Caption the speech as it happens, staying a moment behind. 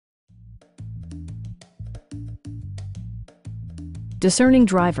Discerning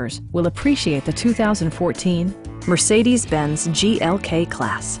drivers will appreciate the 2014 Mercedes-Benz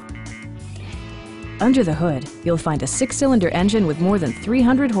GLK-Class. Under the hood, you'll find a 6-cylinder engine with more than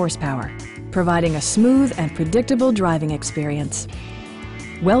 300 horsepower, providing a smooth and predictable driving experience.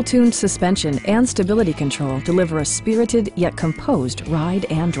 Well-tuned suspension and stability control deliver a spirited yet composed ride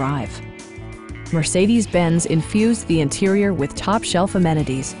and drive. Mercedes-Benz infused the interior with top-shelf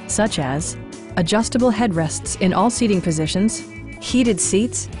amenities such as adjustable headrests in all seating positions, heated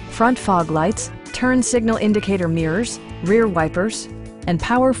seats, front fog lights, turn signal indicator mirrors, rear wipers, and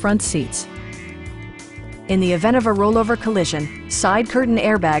power front seats. In the event of a rollover collision, side curtain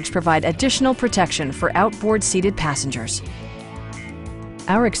airbags provide additional protection for outboard seated passengers.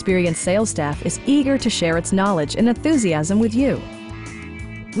 Our experienced sales staff is eager to share its knowledge and enthusiasm with you.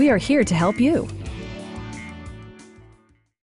 We are here to help you.